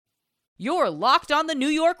You're Locked on the New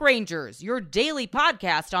York Rangers, your daily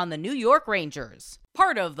podcast on the New York Rangers.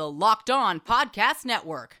 Part of the Locked On Podcast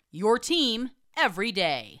Network, your team every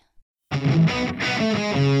day.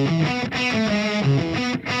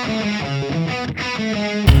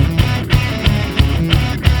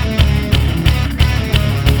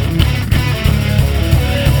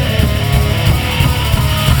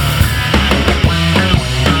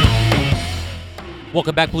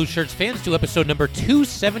 Welcome back, Blue Shirts fans, to episode number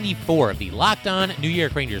 274 of the Locked On New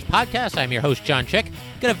York Rangers podcast. I'm your host, John Chick.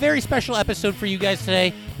 Got a very special episode for you guys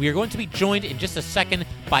today. We are going to be joined in just a second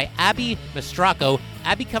by Abby Mastracco.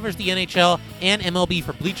 Abby covers the NHL and MLB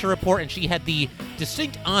for Bleacher Report, and she had the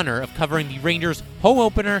distinct honor of covering the Rangers home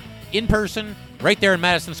opener in person, right there in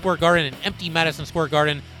Madison Square Garden, an empty Madison Square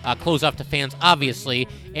Garden, close off to fans, obviously.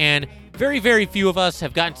 And very, very few of us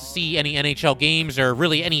have gotten to see any NHL games or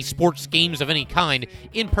really any sports games of any kind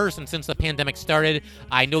in person since the pandemic started.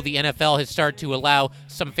 I know the NFL has started to allow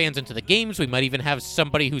some fans into the games. We might even have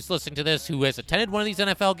somebody who's listening to this who has attended one of these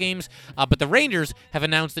NFL games. But the Rangers have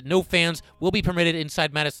announced that no fans will be permitted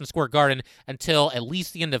inside Madison Square Garden until at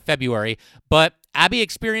least the end of February. But Abby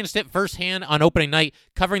experienced it firsthand on opening night,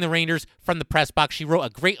 covering the Rangers from the press box. She wrote a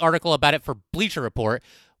great article about it for Bleacher Report,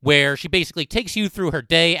 where she basically takes you through her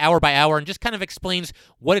day, hour by hour, and just kind of explains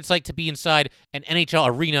what it's like to be inside an NHL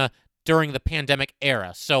arena during the pandemic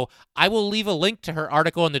era. So I will leave a link to her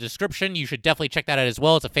article in the description. You should definitely check that out as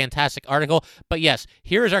well. It's a fantastic article. But yes,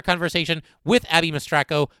 here is our conversation with Abby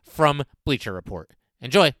Mastracco from Bleacher Report.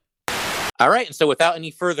 Enjoy. All right, and so without any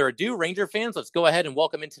further ado, Ranger fans, let's go ahead and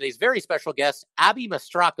welcome in today's very special guest, Abby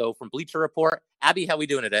Mastracco from Bleacher Report. Abby, how are we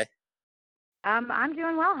doing today? I'm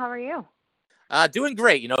doing well. How are you? Doing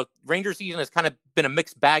great. You know, Ranger season has kind of been a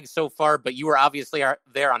mixed bag so far, but you were obviously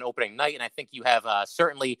there on opening night, and I think you have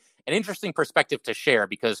certainly an interesting perspective to share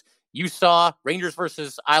because you saw Rangers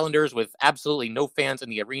versus Islanders with absolutely no fans in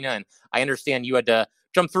the arena, and I understand you had to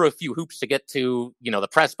jump through a few hoops to get to, you know, the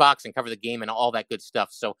press box and cover the game and all that good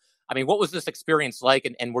stuff. So, I mean, what was this experience like,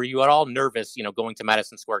 and were you at all nervous, you know, going to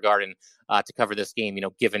Madison Square Garden to cover this game, you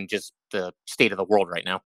know, given just the state of the world right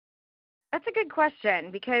now? That's a good question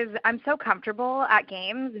because I'm so comfortable at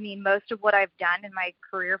games. I mean, most of what I've done in my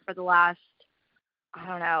career for the last, I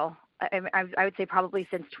don't know, I would say probably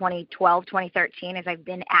since 2012, 2013 is I've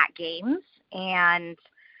been at games. And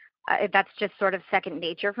that's just sort of second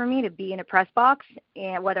nature for me to be in a press box.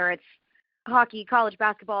 And whether it's hockey, college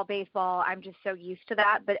basketball, baseball, I'm just so used to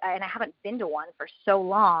that. And I haven't been to one for so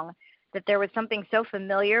long that there was something so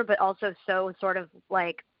familiar but also so sort of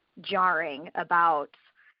like jarring about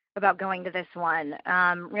going to this one.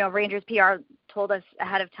 You know, Rangers PR told us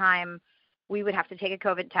ahead of time we would have to take a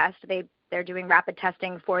COVID test. They're doing rapid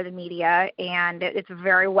testing for the media, and it's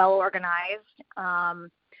very well organized. I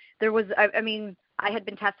had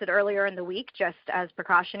been tested earlier in the week just as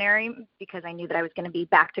precautionary because I knew that I was going to be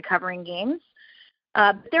back to covering games.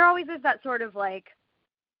 There always is that sort of like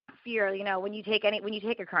fear, you know, when you take a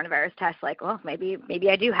coronavirus test, like, well, maybe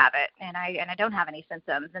I do have it and I don't have any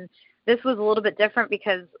symptoms. And this was a little bit different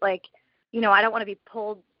because, like, you know, I don't want to be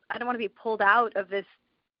pulled out of this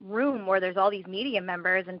room where there's all these media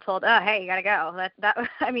members and told, oh, hey, you got to go.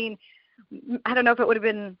 I mean, I don't know if it would have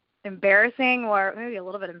been embarrassing or maybe a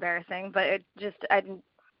little bit embarrassing, but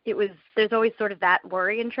there's always sort of that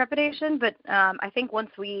worry and trepidation. But I think once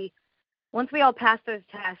we all passed those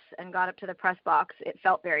tests and got up to the press box, it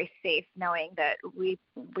felt very safe knowing that we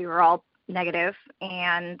were all negative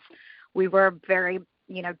and we were very,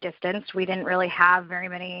 you know, distanced. We didn't really have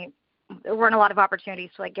there weren't a lot of opportunities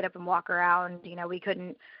to like get up and walk around. You know, we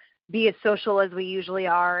couldn't be as social as we usually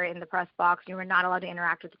are in the press box. We were not allowed to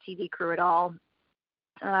interact with the TV crew at all.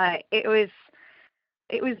 It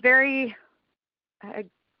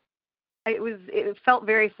felt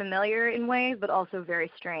very familiar in ways, but also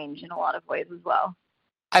very strange in a lot of ways as well.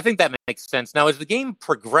 I think that makes sense. Now, as the game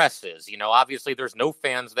progresses, you know, obviously there's no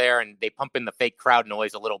fans there and they pump in the fake crowd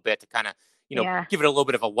noise a little bit to kind of, you know, give it a little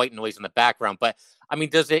bit of a white noise in the background. But, I mean,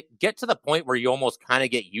 does it get to the point where you almost kind of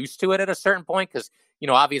get used to it at a certain point? Because, you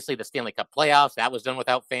know, obviously the Stanley Cup playoffs, that was done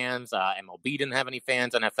without fans. MLB didn't have any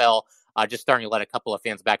fans. NFL just starting to let a couple of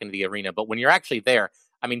fans back into the arena. But when you're actually there,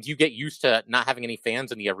 I mean, do you get used to not having any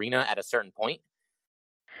fans in the arena at a certain point?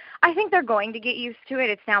 I think they're going to get used to it.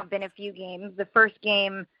 It's now been a few games. The first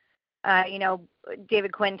game, you know,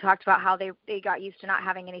 David Quinn talked about how they got used to not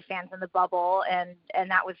having any fans in the bubble, and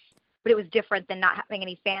that was, but it was different than not having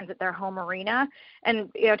any fans at their home arena. And,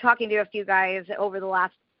 you know, talking to a few guys over the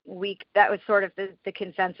last week, that was sort of the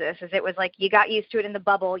consensus, is it was like you got used to it in the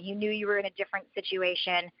bubble. You knew you were in a different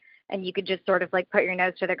situation, and you could just sort of like put your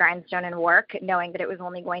nose to the grindstone and work, knowing that it was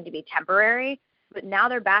only going to be temporary. but now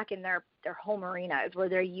they're back in their home arenas where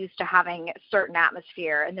they're used to having a certain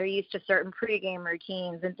atmosphere and they're used to certain pregame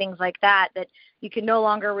routines and things like that you can no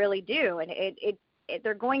longer really do. And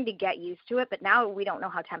they're going to get used to it, but now we don't know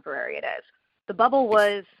how temporary it is. The bubble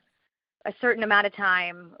was a certain amount of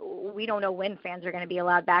time. We don't know when fans are going to be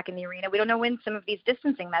allowed back in the arena. We don't know when some of these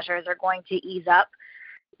distancing measures are going to ease up.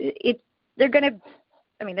 They're going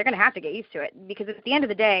to have to get used to it because at the end of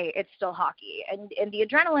the day, it's still hockey, and the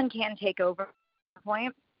adrenaline can take over at a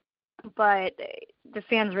point, but the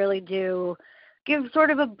fans really do give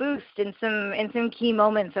sort of a boost in some key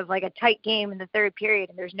moments of like a tight game in the third period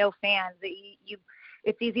and there's no fans.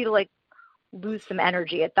 It's easy to like lose some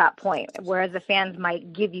energy at that point, whereas the fans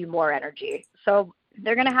might give you more energy. So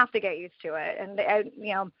they're going to have to get used to it. And,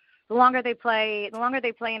 the longer they play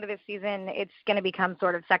into this season, it's going to become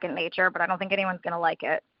sort of second nature, but I don't think anyone's going to like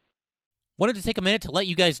it. Wanted to take a minute to let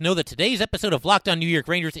you guys know that today's episode of Locked On New York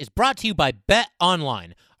Rangers is brought to you by Bet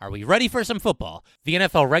Online. Are we ready for some football? The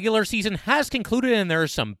NFL regular season has concluded and there are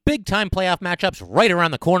some big-time playoff matchups right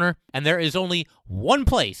around the corner, and there is only one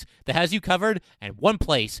place that has you covered and one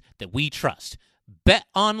place that we trust.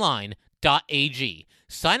 BetOnline.ag.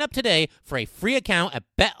 Sign up today for a free account at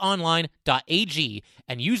betonline.ag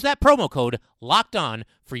and use that promo code LOCKEDON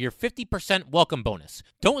for your 50% welcome bonus.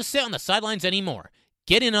 Don't sit on the sidelines anymore.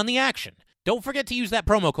 Get in on the action. Don't forget to use that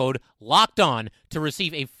promo code LOCKEDON to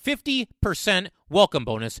receive a 50% welcome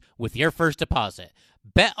bonus with your first deposit.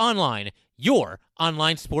 BetOnline, your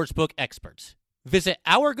online sportsbook experts. Visit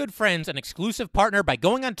our good friends and exclusive partner by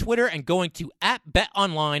going on Twitter and going to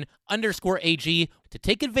 @betonline_AG to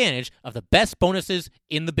take advantage of the best bonuses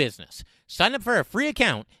in the business. Sign up for a free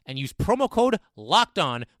account and use promo code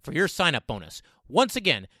LOCKEDON for your sign-up bonus. Once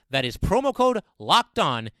again, that is promo code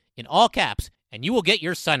LOCKEDON in all caps, and you will get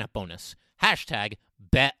your sign-up bonus.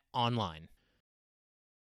 #BetOnline.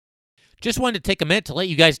 Just wanted to take a minute to let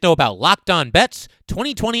you guys know about Locked On Bets.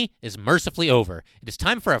 2020 is mercifully over. It is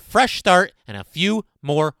time for a fresh start and a few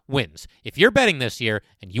more wins. If you're betting this year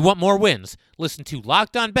and you want more wins, listen to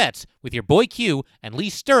Locked On Bets with your boy Q and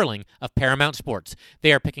Lee Sterling of Paramount Sports.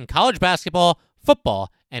 They are picking college basketball,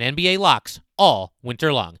 football, and NBA locks all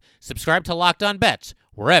winter long. Subscribe to Locked On Bets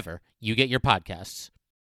wherever you get your podcasts.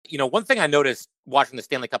 One thing I noticed watching the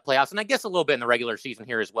Stanley Cup playoffs, and I guess a little bit in the regular season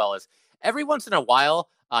here as well, is every once in a while,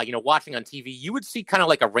 watching on TV, you would see kind of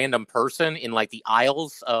like a random person in like the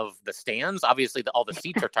aisles of the stands. Obviously, all the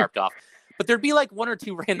seats are tarped off, but there'd be like one or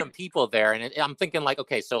two random people there. And I'm thinking like,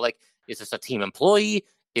 okay, so like, is this a team employee?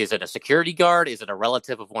 Is it a security guard? Is it a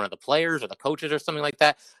relative of one of the players or the coaches or something like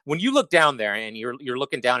that? When you look down there and you're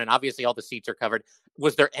looking down and obviously all the seats are covered,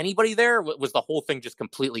 was there anybody there? Was the whole thing just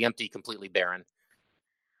completely empty, completely barren?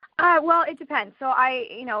 Well, it depends. So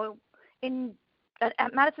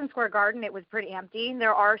at Madison Square Garden, it was pretty empty.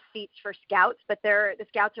 There are seats for scouts, but the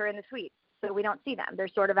scouts are in the suites, so we don't see them. They're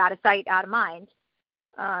sort of out of sight, out of mind.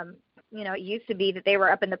 It used to be that they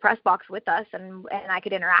were up in the press box with us, and I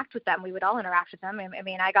could interact with them. We would all interact with them. I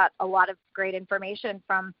mean, I got a lot of great information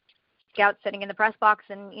from scouts sitting in the press box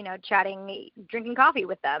and, chatting, drinking coffee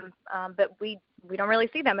with them. But we don't really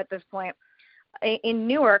see them at this point. In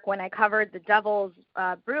Newark, when I covered the Devils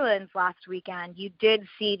Bruins last weekend, you did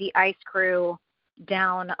see the ice crew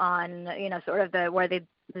down on, sort of where the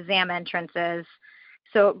ZAM entrance is.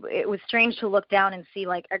 So it was strange to look down and see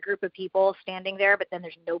like a group of people standing there, but then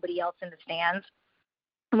there's nobody else in the stands.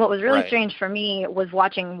 And what was really strange for me was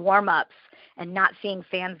watching warm-ups and not seeing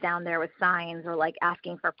fans down there with signs or like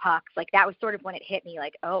asking for pucks. Like that was sort of when it hit me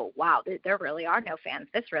like, oh, wow, there really are no fans.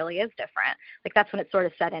 This really is different. Like that's when it sort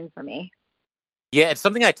of set in for me. Yeah, it's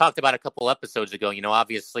something I talked about a couple episodes ago.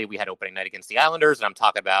 Obviously we had opening night against the Islanders, and I'm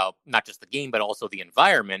talking about not just the game, but also the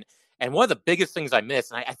environment. And one of the biggest things I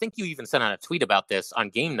missed, and I think you even sent out a tweet about this on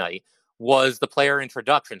game night, was the player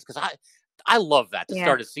introductions. Because I love that to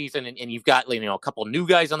start a season, and you've got a couple new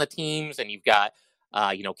guys on the teams, and you've got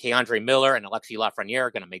Keandre Miller and Alexis Lafreniere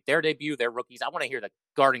are going to make their debut. They're rookies. I want to hear the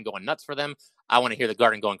Garden going nuts for them. I want to hear the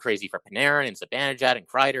Garden going crazy for Panarin and Zibanejad and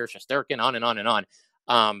Kreider, Shesterkin, on and on and on.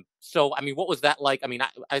 So, what was that like?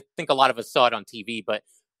 I think a lot of us saw it on TV, but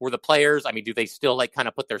were the players, do they still like kind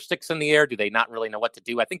of put their sticks in the air? Do they not really know what to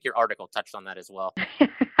do? I think your article touched on that as well.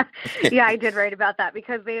 Yeah, I did write about that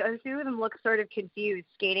because a few of them looked sort of confused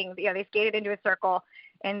skating. They skated into a circle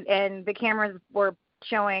and the cameras were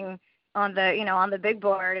showing on the big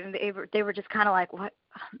board, and they were just kind of like, what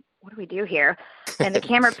do we do here? And the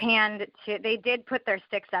camera panned they did put their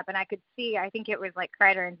sticks up, and I could see, I think it was like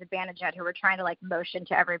Kreider and Zibanejad who were trying to like motion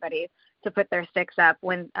to everybody to put their sticks up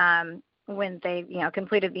when they,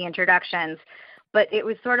 completed the introductions. but it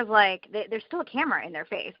was sort of like there's still a camera in their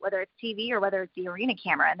face, whether it's TV or whether it's the arena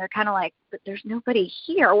camera, and they're kind of like, but there's nobody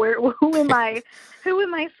here. Who am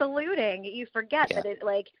I saluting? You forget that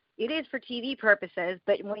it is for TV purposes,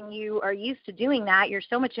 but when you are used to doing that, you're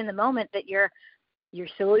so much in the moment that you're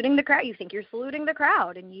saluting the crowd. You think you're saluting the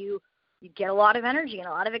crowd, and you get a lot of energy and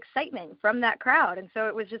a lot of excitement from that crowd. And so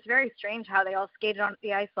it was just very strange how they all skated on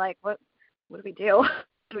the ice like, what do we do?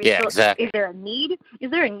 Exactly. Is there a need? Is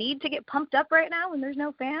there a need to get pumped up right now when there's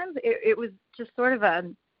no fans? It was just sort of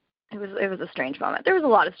it was a strange moment. There was a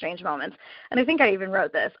lot of strange moments. And I think I even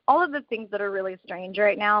wrote this. All of the things that are really strange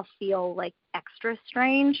right now feel like extra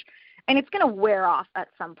strange, and it's going to wear off at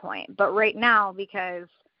some point. But right now, because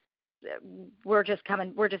we're just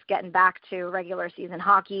getting back to regular season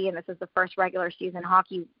hockey, and this is the first regular season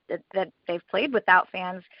hockey that they've played without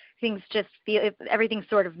fans, things just everything's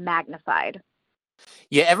sort of magnified.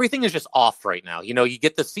 Yeah, everything is just off right now. You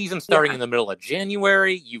get the season starting in the middle of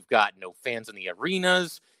January. You've got no fans in the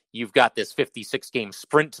arenas. You've got this 56-game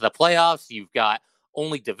sprint to the playoffs. You've got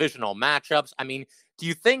only divisional matchups. I mean, do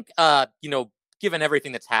you think, given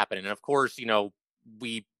everything that's happening, and of course,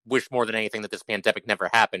 we wish more than anything that this pandemic never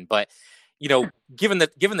happened, but, given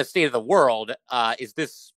the state of the world, is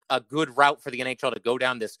this a good route for the NHL to go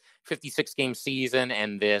down, this 56-game season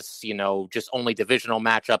and this, just only divisional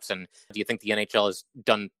matchups? And do you think the NHL has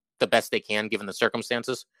done the best they can given the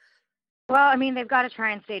circumstances? Well, I mean, they've got to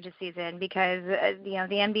try and stage a season because, the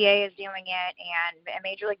NBA is doing it, and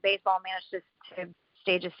Major League Baseball managed to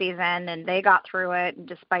stage a season, and they got through it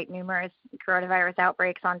despite numerous coronavirus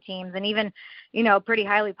outbreaks on teams, and even, pretty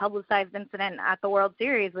highly publicized incident at the World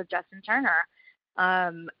Series with Justin Turner.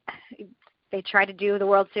 They tried to do the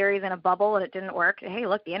World Series in a bubble, and it didn't work. Hey,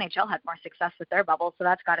 look, the NHL had more success with their bubble, so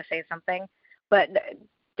that's got to say something. But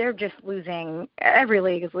they're just losing. Every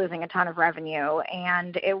league is losing a ton of revenue,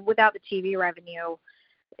 and without the TV revenue,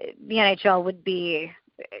 the NHL would be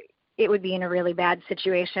in a really bad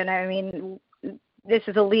situation. I mean, this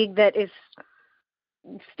is a league that is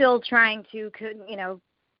still trying to,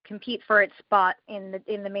 compete for its spot in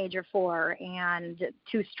the Major Four, and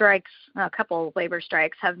a couple of labor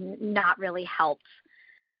strikes have not really helped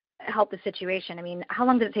the situation. I mean, how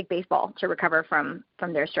long did it take baseball to recover from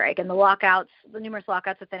their strike? And the numerous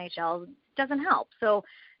lockouts with NHL doesn't help. So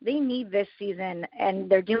they need this season, and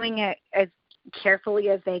they're doing it as carefully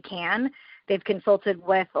as they can. They've consulted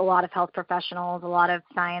with a lot of health professionals, a lot of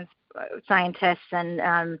scientists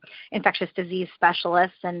and infectious disease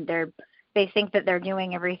specialists, and they think that they're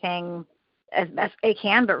doing everything as best they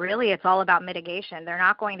can, but really it's all about mitigation. They're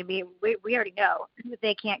not going to be, we already know that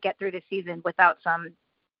they can't get through the season without some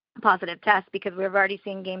positive tests because we've already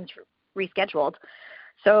seen games rescheduled.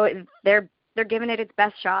 So they're giving it its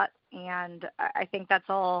best shot, and I think that's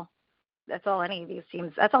all any of these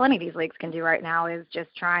teams, that's all any of these leagues can do right now is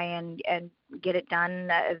just try and get it done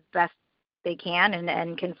as best they can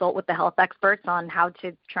and consult with the health experts on how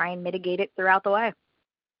to try and mitigate it throughout the way.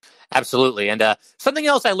 Absolutely. And something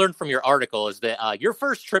else I learned from your article is that your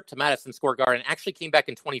first trip to Madison Square Garden actually came back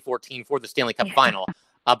in 2014 for the Stanley Cup Final,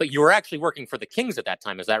 but you were actually working for the Kings at that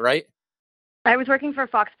time. Is that right? I was working for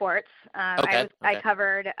Fox Sports. Okay. I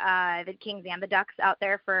covered the Kings and the Ducks out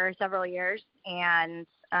there for several years, and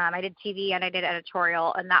I did TV and I did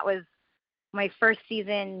editorial, and that was my first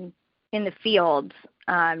season in the field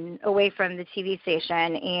away from the TV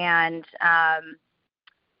station, and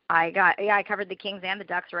I covered the Kings and the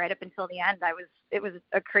Ducks right up until the end. It was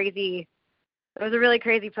a really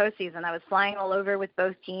crazy postseason. I was flying all over with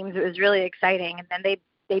both teams. It was really exciting, and then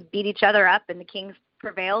they beat each other up, and the Kings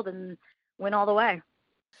prevailed and went all the way.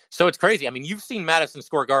 So it's crazy. I mean, you've seen Madison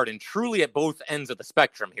Square Garden truly at both ends of the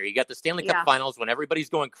spectrum here. You got the Stanley Cup Finals when everybody's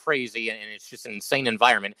going crazy and it's just an insane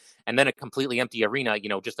environment, and then a completely empty arena,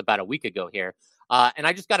 just about a week ago here. And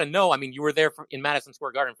I just got to know, I mean, you were there in Madison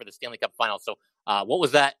Square Garden for the Stanley Cup Finals. So what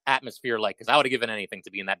was that atmosphere like? Because I would have given anything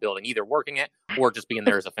to be in that building, either working it or just being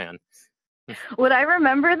there as a fan. What I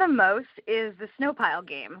remember the most is the snowpile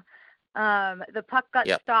game. The puck got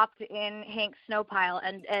stopped in Hank's snowpile,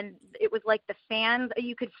 and it was like the fans,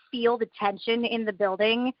 you could feel the tension in the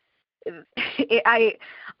building.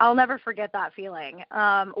 I'll never forget that feeling.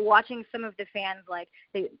 Watching some of the fans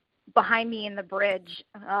behind me in the bridge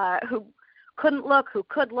who couldn't look, who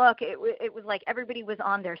could look, it was like everybody was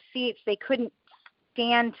on their seats. They couldn't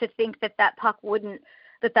stand to think that puck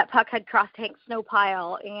had crossed Hank's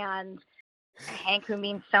snowpile, and Hank, who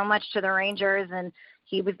means so much to the Rangers, and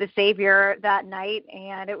he was the savior that night,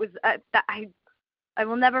 and it was I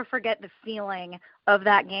will never forget the feeling of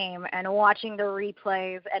that game and watching the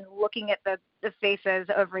replays and looking at the faces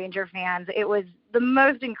of Ranger fans. It was the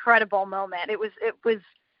most incredible moment. It was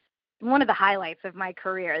one of the highlights of my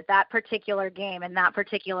career, that particular game and that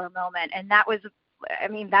particular moment. And that was, I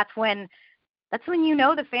mean, that's when you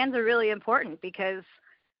know the fans are really important, because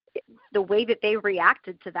the way that they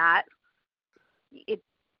reacted to that,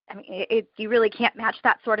 you really can't match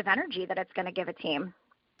that sort of energy that it's going to give a team.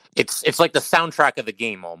 It's like the soundtrack of the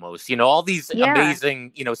game almost. All these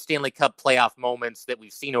amazing, Stanley Cup playoff moments that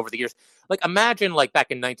we've seen over the years. Like, imagine, like, back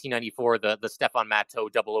in 1994, the Stefan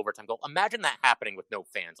Matteau double overtime goal. Imagine that happening with no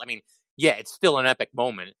fans. I mean, yeah, it's still an epic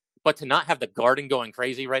moment, but to not have the Garden going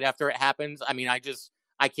crazy right after it happens, I mean, I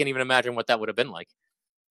can't even imagine what that would have been like.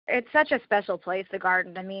 It's such a special place, the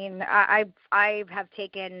Garden. I mean, I've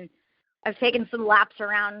taken some laps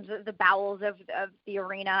around the bowels of the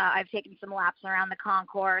arena. I've taken some laps around the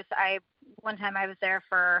concourse. One time I was there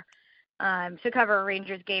to cover a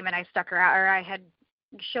Rangers game, and I stuck around, or I had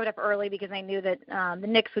showed up early because I knew that the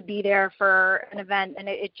Knicks would be there for an event, and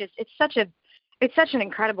it's such an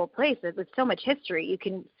incredible place with so much history. You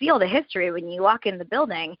can feel the history when you walk in the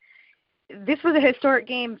building. This was a historic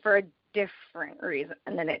game for a different reason,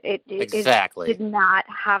 and then it did not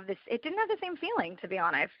have this. It didn't have the same feeling, to be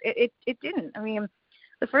honest. It didn't. I mean,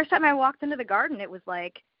 the first time I walked into the Garden, it was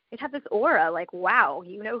like it had this aura, like, wow,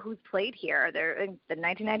 who's played here? They're in the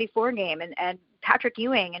 1994 game, and Patrick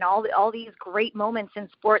Ewing, and all these great moments in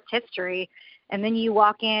sports history. And then you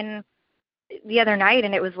walk in the other night,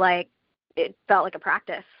 and it was like it felt like a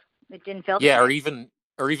practice. It didn't feel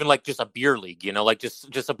or even like just a beer league, like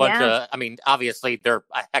just a bunch of, I mean, obviously they're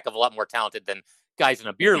a heck of a lot more talented than guys in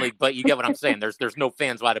a beer league, but you get what I'm saying. There's no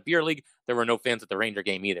fans at a beer league. There were no fans at the Ranger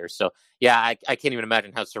game either. So yeah, I can't even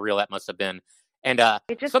imagine how surreal that must have been. And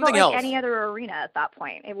it just something felt like else, any other arena at that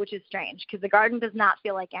point, which is strange, because the Garden does not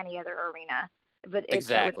feel like any other arena, but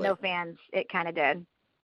with no fans, it kind of did.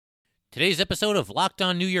 Today's episode of Locked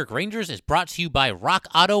On New York Rangers is brought to you by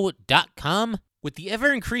RockAuto.com. With the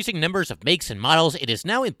ever-increasing numbers of makes and models, it is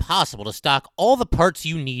now impossible to stock all the parts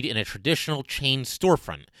you need in a traditional chain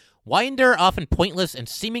storefront. Why endure often pointless and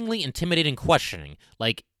seemingly intimidating questioning,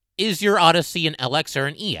 like, is your Odyssey an LX or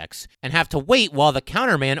an EX, and have to wait while the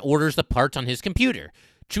counterman orders the parts on his computer,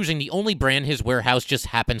 choosing the only brand his warehouse just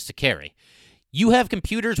happens to carry? You have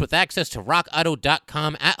computers with access to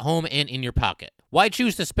RockAuto.com at home and in your pocket. Why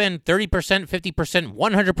choose to spend 30%, 50%,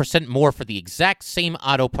 100% more for the exact same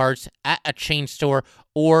auto parts at a chain store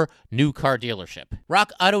or new car dealership?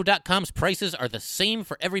 RockAuto.com's prices are the same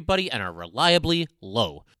for everybody and are reliably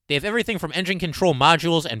low. They have everything from engine control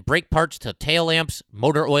modules and brake parts to tail lamps,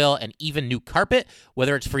 motor oil, and even new carpet.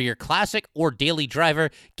 Whether it's for your classic or daily driver,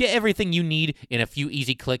 get everything you need in a few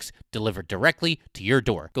easy clicks delivered directly to your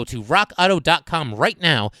door. Go to rockauto.com right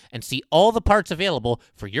now and see all the parts available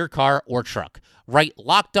for your car or truck. Write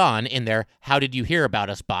Locked On in their How Did You Hear About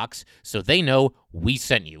Us box so they know we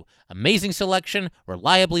sent you. Amazing selection,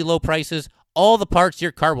 reliably low prices, all the parts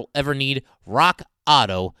your car will ever need.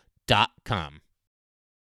 RockAuto.com.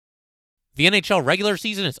 The NHL regular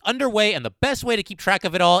season is underway, and the best way to keep track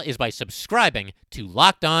of it all is by subscribing to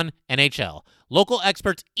Locked On NHL. Local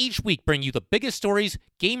experts each week bring you the biggest stories,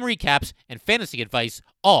 game recaps, and fantasy advice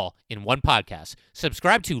all in one podcast.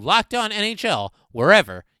 Subscribe to Locked On NHL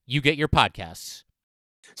wherever you get your podcasts.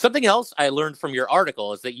 Something else I learned from your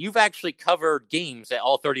article is that you've actually covered games at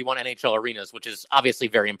all 31 NHL arenas, which is obviously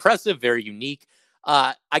very impressive, very unique.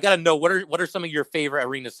 I got to know, what are some of your favorite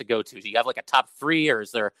arenas to go to? Do you have like a top three, or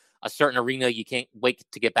is there a certain arena you can't wait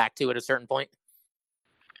to get back to at a certain point?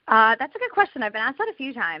 That's a good question. I've been asked that a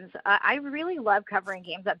few times. I really love covering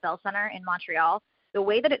games at Bell Center in Montreal. The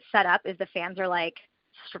way that it's set up is the fans are like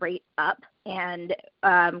straight up, and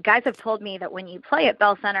guys have told me that when you play at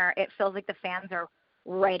Bell Center, it feels like the fans are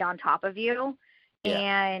right on top of you. Yeah.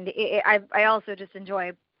 And I also just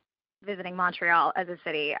enjoy visiting Montreal as a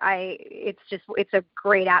city. It's a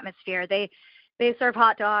great atmosphere. They serve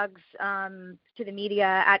hot dogs to the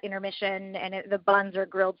media at intermission, and the buns are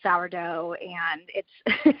grilled sourdough, and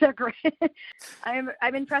it's a great.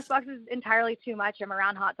 I'm in press boxes entirely too much. I'm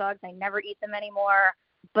around hot dogs. I never eat them anymore,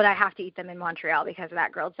 but I have to eat them in Montreal because of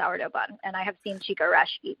that grilled sourdough bun. And I have seen Chico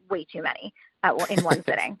Resch eat way too many in one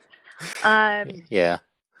sitting. Yeah.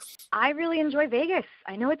 I really enjoy Vegas.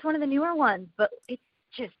 I know it's one of the newer ones, but it's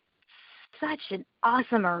just such an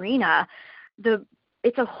awesome arena. They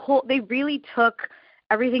really took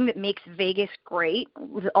everything that makes Vegas great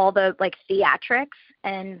with all the like theatrics,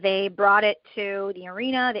 and they brought it to the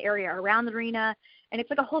arena, the area around the arena, and it's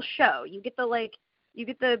like a whole show. You get the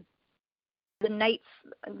nights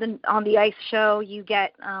on the ice show. You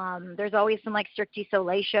get there's always some like Cirque du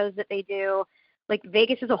Soleil shows that they do. Like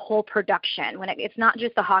Vegas is a whole production when it's not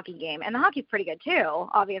just the hockey game, and the hockey's pretty good too,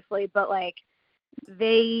 obviously, but like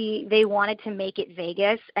they wanted to make it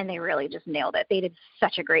Vegas, and they really just nailed it. They did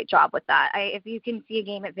such a great job with that. If you can see a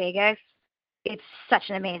game at Vegas, it's such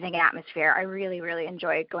an amazing atmosphere. I really, really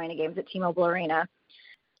enjoy going to games at T-Mobile Arena.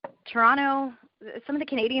 Toronto, some of the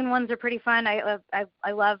Canadian ones are pretty fun.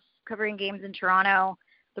 I love covering games in Toronto.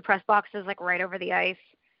 The press box is like right over the ice.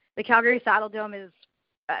 The Calgary Saddledome is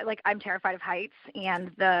I'm terrified of heights,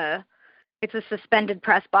 and it's a suspended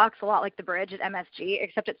press box, a lot like the bridge at MSG,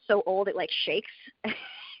 except it's so old it like shakes.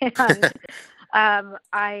 And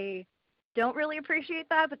I don't really appreciate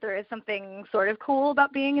that, but there is something sort of cool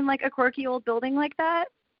about being in like a quirky old building like that.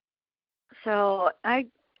 So I'm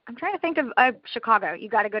trying to think of Chicago. You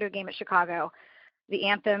got to go to a game at Chicago. The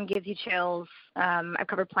anthem gives you chills. I've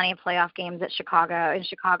covered plenty of playoff games in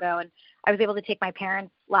Chicago, and I was able to take my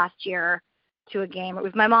parents last year to a game. It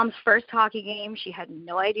was my mom's first hockey game. She had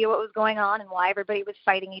no idea what was going on and why everybody was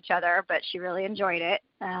fighting each other, but she really enjoyed it.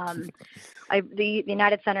 The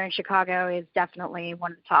United Center in Chicago is definitely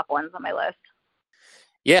one of the top ones on my list.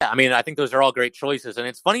 Yeah, I mean, I think those are all great choices. And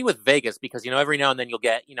it's funny with Vegas because, every now and then you'll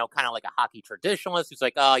get, kind of like a hockey traditionalist who's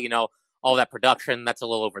like, oh, all that production, that's a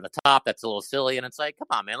little over the top. That's a little silly. And it's like, come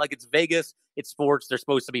on, man. Like, it's Vegas. It's sports. They're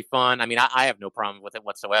supposed to be fun. I mean, I have no problem with it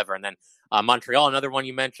whatsoever. And then Montreal, another one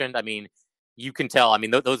you mentioned. I mean, you can tell. I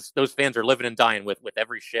mean, those fans are living and dying with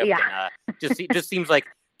every shift. Yeah. And just seems like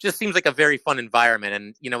a very fun environment.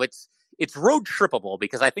 And, it's road trippable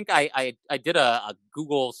because I think I did a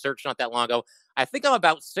Google search not that long ago. I think I'm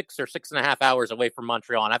about 6 or 6.5 hours away from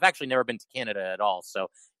Montreal, and I've actually never been to Canada at all.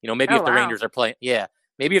 So, maybe if the Rangers are playing,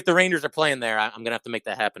 maybe if the Rangers are playing there, I'm gonna have to make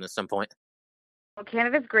that happen at some point. Well,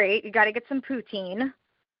 Canada's great. You got to get some poutine.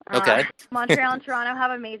 Okay. Montreal and Toronto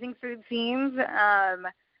have amazing food scenes.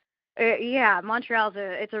 Montreal's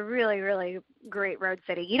it's a really, really great road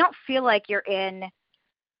city. You don't feel like you're in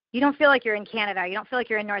Canada. You don't feel like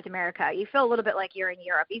you're in North America. You feel a little bit like you're in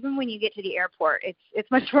Europe. Even when you get to the airport,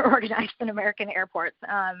 it's much more organized than American airports.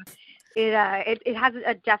 It has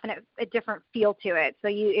a different feel to it. So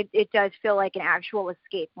it does feel like an actual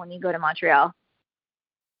escape when you go to Montreal.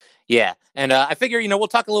 Yeah, and I figure we'll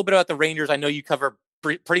talk a little bit about the Rangers. I know you cover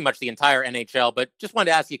pretty much the entire NHL, but just wanted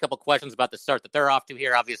to ask you a couple questions about the start that they're off to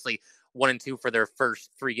here. Obviously, 1-2 for their first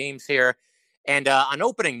 3 games here. And on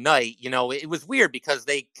opening night, it was weird because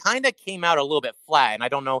they kind of came out a little bit flat. And I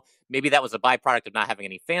don't know, maybe that was a byproduct of not having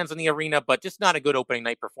any fans in the arena, but just not a good opening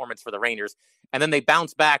night performance for the Rangers. And then they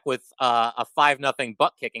bounced back with a 5-0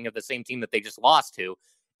 butt kicking of the same team that they just lost to.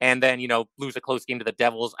 And then, lose a close game to the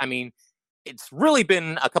Devils. I mean, it's really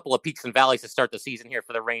been a couple of peaks and valleys to start the season here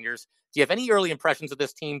for the Rangers. Do you have any early impressions of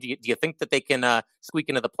this team? Do you think that they can squeak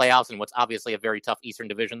into the playoffs in what's obviously a very tough Eastern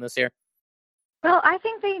Division this year? Well, I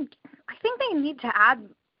think they need to add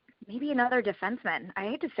maybe another defenseman. I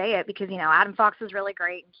hate to say it because, Adam Fox is really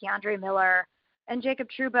great, and K'Andre Miller and Jacob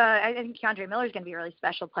Trouba. I think K'Andre Miller is going to be a really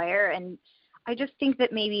special player, and I just think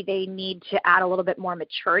that maybe they need to add a little bit more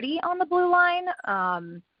maturity on the blue line.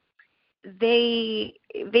 Their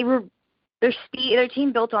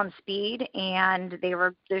team built on speed, and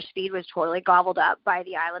their speed was totally gobbled up by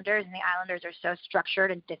the Islanders, and the Islanders are so structured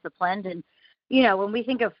and disciplined. And when we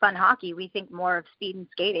think of fun hockey, we think more of speed and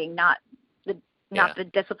skating, not the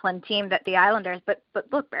disciplined team that the Islanders. But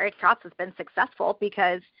look, Barry Trotz has been successful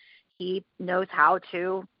because he knows how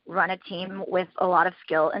to run a team with a lot of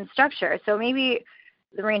skill and structure. So maybe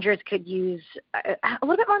the Rangers could use a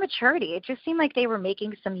little bit more maturity. It just seemed like they were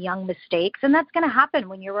making some young mistakes, and that's going to happen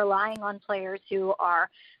when you're relying on players who are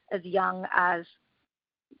as young as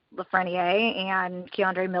Lafreniere and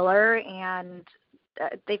K'Andre Miller, and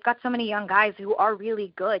they've got so many young guys who are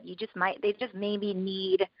really good. They just maybe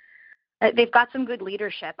need. They've got some good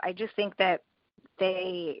leadership. I just think that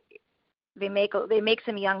they make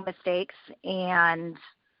some young mistakes, and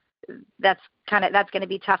that's going to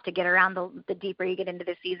be tough to get around the deeper you get into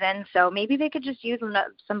the season. So maybe they could just use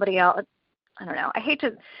somebody else. I don't know. I hate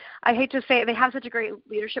to say it. They have such a great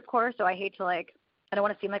leadership core, so I hate to I don't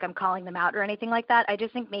want to seem like I'm calling them out or anything like that. I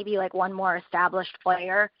just think maybe one more established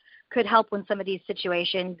player could help when some of these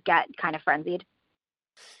situations get kind of frenzied.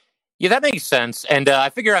 Yeah, that makes sense. And I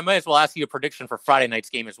figure I might as well ask you a prediction for Friday night's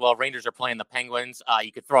game as well. Rangers are playing the Penguins.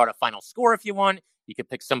 You could throw out a final score if you want. You could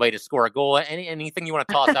pick somebody to score a goal. Anything you want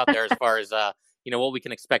to toss out there as far as what we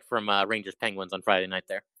can expect from Rangers Penguins on Friday night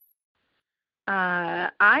there.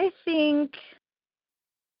 I think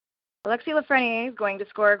Alexi Lafreniere is going to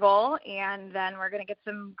score a goal, and then we're going to get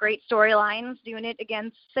some great storylines doing it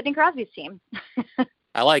against Sidney Crosby's team.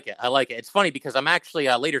 I like it. It's funny because I'm actually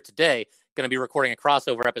later today going to be recording a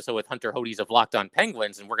crossover episode with Hunter Hodes of Locked On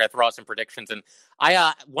Penguins, and we're going to throw out some predictions. And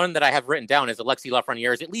one that I have written down is Alexi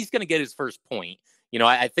Lafreniere is at least going to get his first point. You know,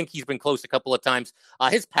 I think he's been close a couple of times.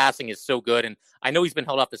 His passing is so good, and I know he's been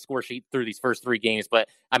held off the score sheet through these first 3 games, but,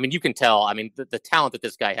 I mean, you can tell. I mean, the talent that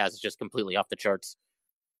this guy has is just completely off the charts.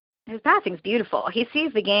 His passing's beautiful. He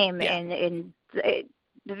sees the game, and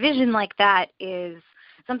the vision like that is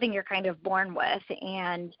something you're kind of born with,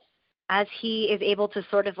 and as he is able to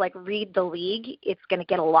sort of like read the league, it's going to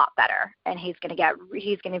get a lot better, and he's going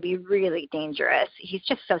to be really dangerous. He's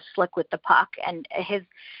just so slick with the puck, and his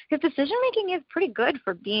decision making is pretty good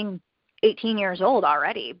for being 18 years old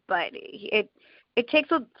already. But it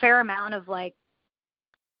takes a fair amount of like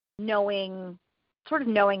knowing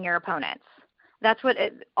your opponents. That's what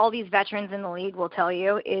all these veterans in the league will tell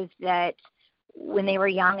you, is that when they were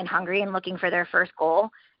young and hungry and looking for their first goal,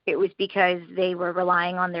 it was because they were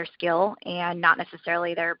relying on their skill and not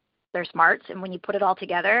necessarily their smarts. And when you put it all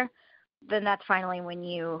together, then that's finally when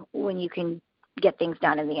you can get things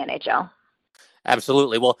done in the NHL.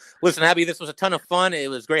 Absolutely. Well, listen, Abby, this was a ton of fun. It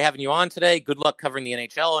was great having you on today. Good luck covering the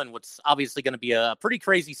NHL and what's obviously going to be a pretty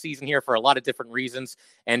crazy season here for a lot of different reasons.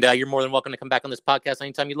 And you're more than welcome to come back on this podcast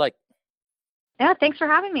anytime you'd like. Yeah, thanks for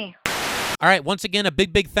having me. All right, once again, a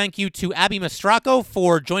big thank you to Abby Mastracco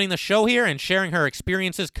for joining the show here and sharing her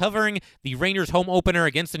experiences covering the Rangers home opener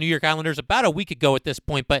against the New York Islanders about a week ago at this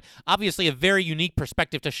point, but obviously a very unique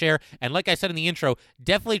perspective to share. And like I said in the intro,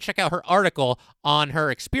 definitely check out her article on her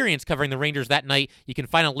experience covering the Rangers that night. You can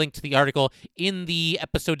find a link to the article in the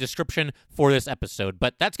episode description for this episode.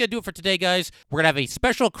 But that's going to do it for today, guys. We're going to have a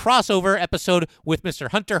special crossover episode with Mr.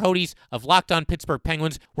 Hunter Hodes of Locked On Pittsburgh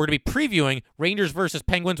Penguins. We're going to be previewing Rangers versus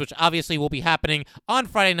Penguins, which obviously will be happening on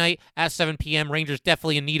Friday night at 7 p.m. Rangers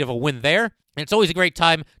definitely in need of a win there. And it's always a great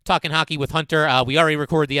time talking hockey with Hunter. We already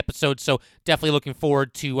recorded the episode, so definitely looking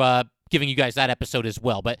forward to giving you guys that episode as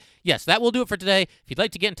well. But yes, that will do it for today. If you'd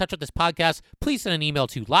like to get in touch with this podcast, please send an email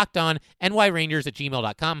to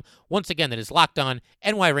lockedonnyrangers@gmail.com. Once again, that is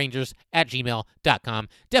lockedonnyrangers@gmail.com.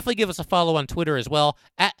 Definitely give us a follow on Twitter as well,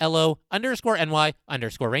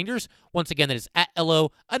 @LO_NY_Rangers. Once again, that is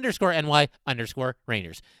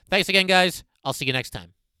 @LO_NY_Rangers. Thanks again, guys. I'll see you next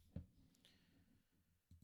time.